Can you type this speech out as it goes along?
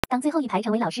当最后一排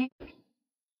成为老师。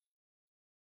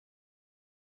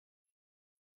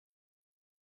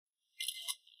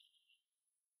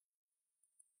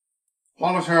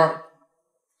黄老师，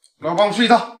来帮我试一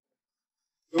套。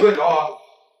刘队长啊，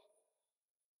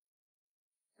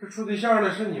这处对象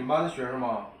的是你们班的学生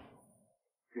吗？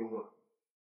刘哥，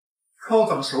看我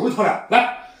怎么收拾他俩！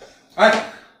来，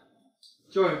哎，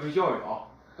教育归教育啊，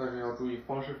但是要注意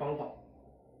方式方法。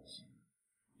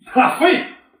哈废！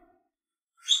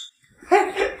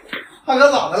汉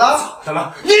哥咋的了？咋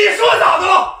了？你说咋的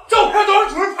了？照片都让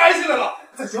主任拍下来了，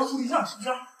在学校处对象是不是？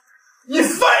你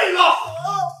废了！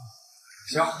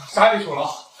行，啥也别说了啊。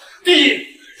第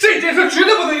一，这件事绝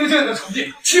对不能影响你的成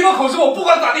绩。期末考试我不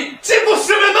管咋地，进步10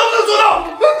分，能不能做到？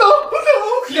能。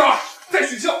第二，在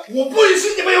学校我不允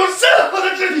许你们有任何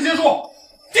的肢体接触。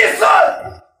第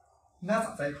三，你俩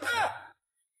咋在一块？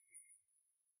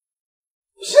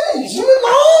现在你是闹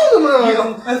的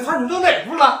吗？哎，你到哪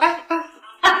步了？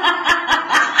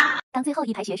当最后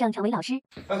一排学生成为老师。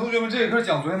来，同学们，这一课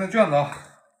讲昨天的卷子啊。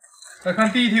来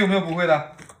看第一题有没有不会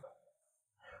的？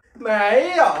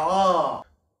没有。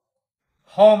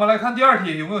好，我们来看第二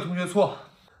题，有没有同学错？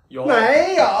有。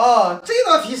没有，这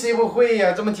道题谁不会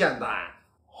呀？这么简单。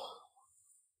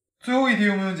最后一题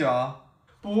用不用讲？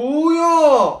不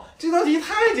用，这道题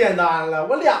太简单了，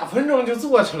我2分钟就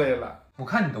做出来了。我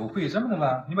看你都会，这么的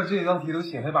吧，你把这几道题都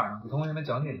写黑板上，给同学们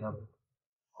讲解一下呗。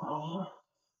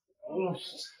老师，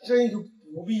这就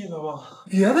不必了吧？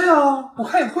别的呀，我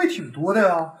看你会挺多的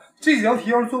呀。这几道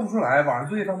题要是做不出来，晚上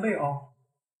作业当背啊。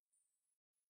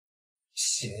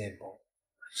写也包，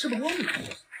是不是？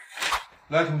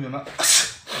来，同学们，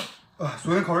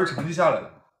昨天考试成绩下来了。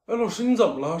哎，老师你怎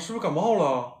么了？是不是感冒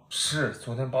了？是，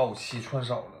昨天857穿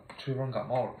少了，吹风感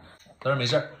冒了。但是没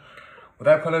事，我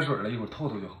带快乐水了，一会儿透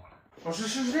透就好了。老师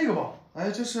试试这个吧。哎，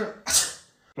这是。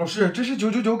老师，这是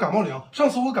999感冒灵。上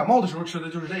次我感冒的时候吃的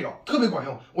就是这个，特别管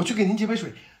用。我去给您接杯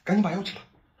水，赶紧把药吃了。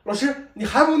老师，你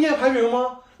还不念排名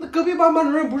吗？那隔壁班班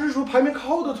主任不是说排名靠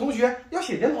后的同学要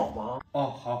写检讨吗？哦，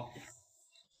好。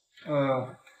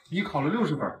你考了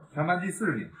60分，全班第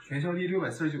40名，全校第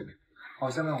649名。好，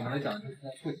下面我们来讲一下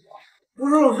错题啊。不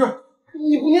是老师，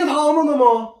你不念他们的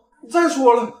吗？再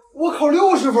说了，我考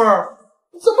60分，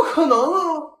怎么可能啊？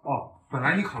哦，本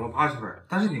来你考了80分，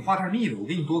但是你话太密了，我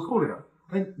给你多扣了点。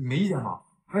哎，你没意见吗？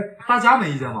哎，大家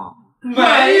没意见吗？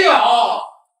没有。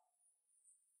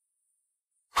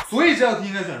所以这道题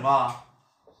应该选什么？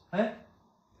哎，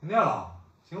停电了，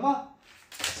行吧。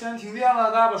既然停电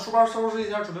了，大家把书包收拾一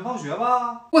下，准备放学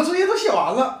吧。我作业都写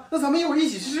完了，那咱们一会儿一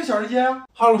起去吃小吃街啊。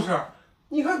哈老师，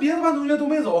你看别的班同学都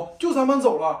没走，就咱班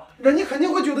走了，人家肯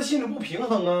定会觉得心里不平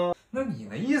衡啊。那你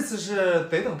的意思是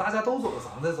得等大家都走了，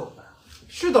咱们再走呗？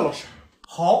是的，老师。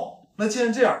好，那既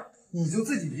然这样，你就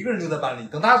自己一个人留在班里，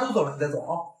等大家都走了你再走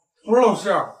啊。不是老师，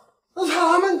那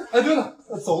他们……哎，对了，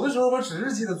走的时候把纸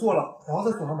日记得做了，然后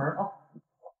再锁上门啊。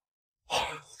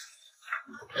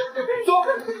走。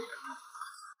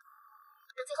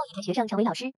最后一排学生成为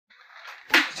老师。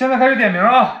现在开始点名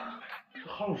啊！这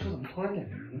韩老师怎么突然点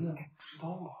名呢？不知道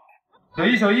啊。小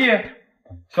易、小易、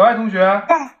小爱同学，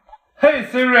在。嘿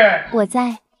 ，Siri， 我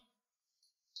在。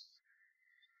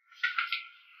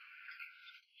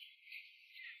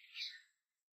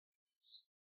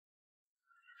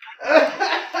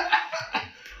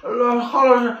哈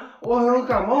老师，我好像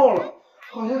感冒了，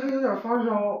好像还有点发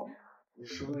烧。你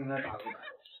是不是应该打个嗝？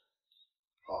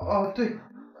哦，对。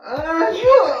哎呀！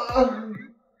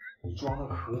你装的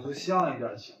咳嗽像一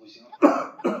点行不行？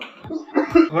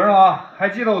和尚啊，还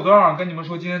记得我昨天晚上跟你们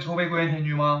说今天筹备贵园田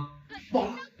居吗？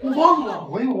忘了，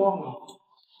我也忘了。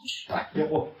哎，别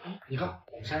慌，你看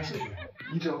我们是按顺序来，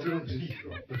你只要追到你是第几个，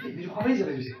把自己那句话背下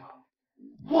来就行了。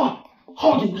哇，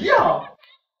好容易啊！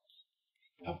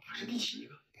我是第7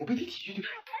个，我背第几句就可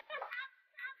以。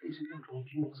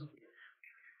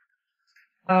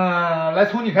来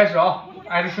从你开始啊，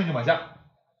挨着顺序往下。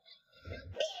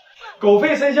狗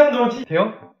吠深巷中停。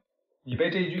你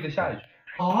背这一句的下一句。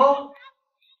啊？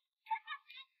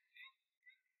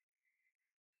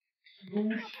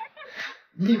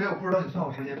你以为我不知道你算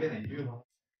我时间背哪一句吗？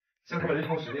像这么人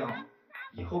头实力啊，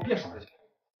以后别耍这去。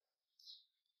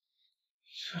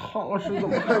这郝老师怎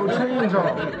么还有这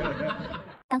招？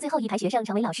当最后一排学生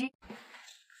成为老师。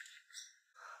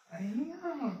哎呀，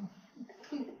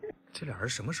这俩人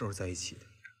什么时候在一起的？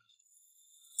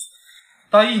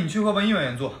大一，你去和文艺委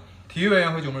员坐，体育委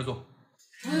员和九妹坐。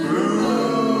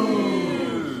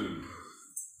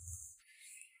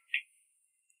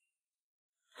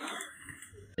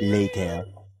Later。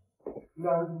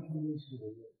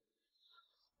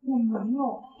我没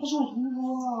有，他是我同桌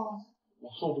啊，我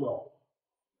受不了。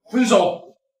分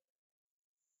手。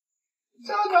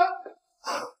渣男。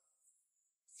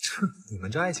你们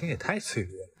这爱情也太脆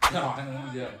弱了。那好，还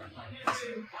能接。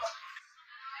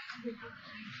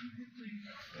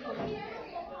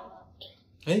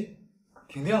哎，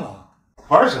停电了，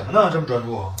玩什么呢？这么专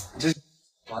注？这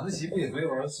晚自习不也没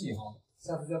玩游戏吗？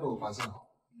下次再被我发现啊！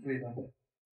注意安全。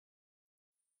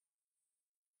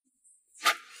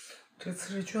这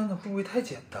次这卷子会不会太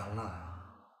简单了？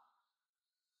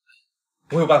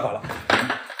我有办法了。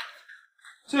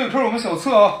这个课我们小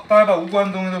测啊，大家把无关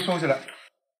的东西都收起来。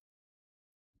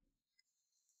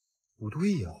不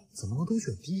对呀，怎么能都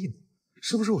选 D 呢？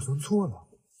是不是我算错了？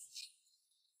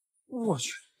我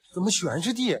去，怎么全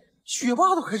是 D？ 学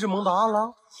霸都开始蒙答案了。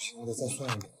不行，我得再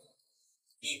算一遍。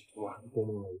我还多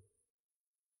蒙了。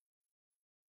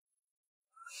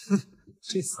哼，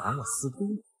这伞我撕对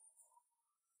了。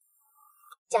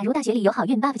假如大学里有好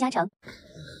运 buff 加成，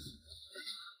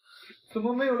怎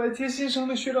么没有来接新生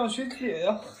的学长学姐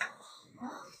呀？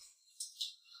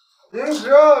零食，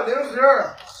零食，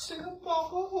谁能保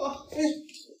护我？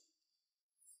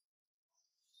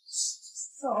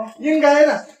应该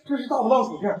的，这是大波浪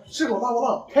薯片，是口大波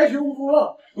浪，开学无风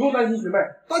浪，不用担心学妹，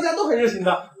大家都很热心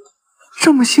的。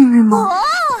这么幸运吗？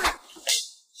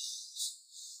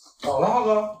咋了，浩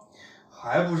哥？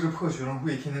还不是破学生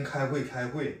会，天天开会。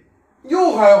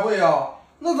又开会呀？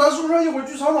那咱宿舍一会儿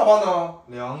聚餐咋办呢？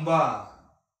凉拌。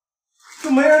就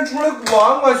没人出来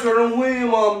管学生会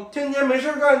吗？天天没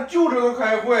事干就知道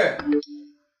开会。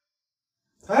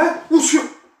哎，我去！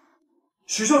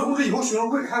学校通知以后学生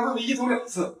会开会为1周2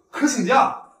次，可请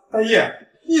假。大爷，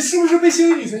你是不是被幸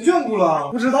运女神眷顾了？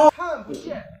不知道。看不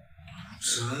见。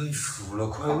真服了，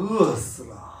快饿死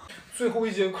了。最后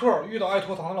一节课遇到爱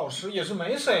拖堂的老师也是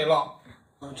没谁了。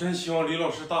我真希望李老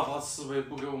师大发慈悲，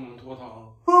不给我们拖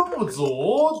堂。不走。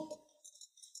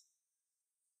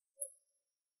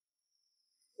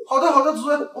好的，主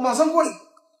任，我马上过去。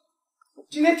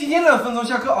今天提前2分钟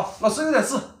下课啊，老师有点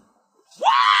事。哇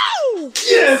哦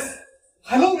 ，yes，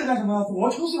 还愣着干什么呀？我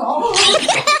出去了啊！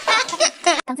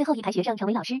当最后一排学生成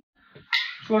为老师，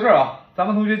说事儿啊，咱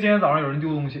们同学今天早上有人丢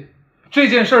东西，这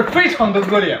件事非常的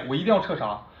恶劣，我一定要彻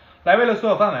查。来，为了缩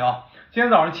小范围啊，今天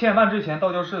早上7点半之前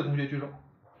到教室的同学举手。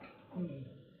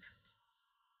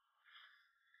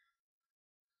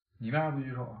你为啥不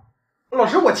举手啊？老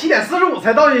师，我7点45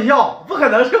才到学校，不可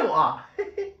能是我。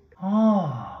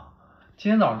哦，今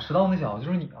天早上迟到那小子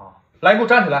就是你啊！来，给我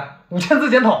站起来，5000字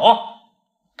检讨啊！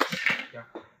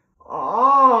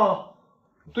哦，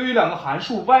对于2个函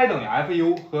数 y 等于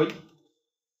f(u) 和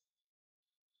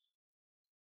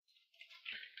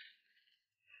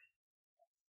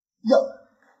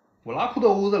我拉裤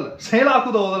兜子了，谁拉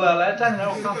裤兜子了？来，站起来，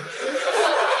我看看。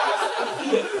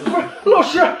不是，老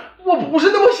师，我不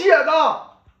是那么写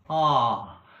的。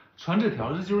啊，传纸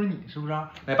条的就是你是不是？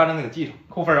来，班长给他记上，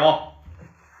扣分啊！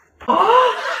啊！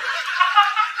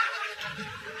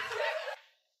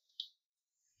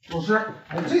老师，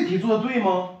哎，这题做的对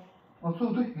吗？啊，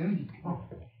做的对，没问题啊。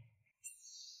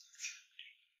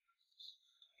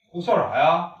都笑啥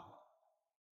呀？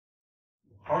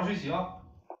好好学习啊！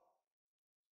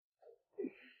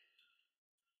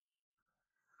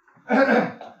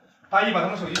大一把他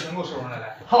们手机全给我收上来，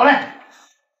来。好嘞。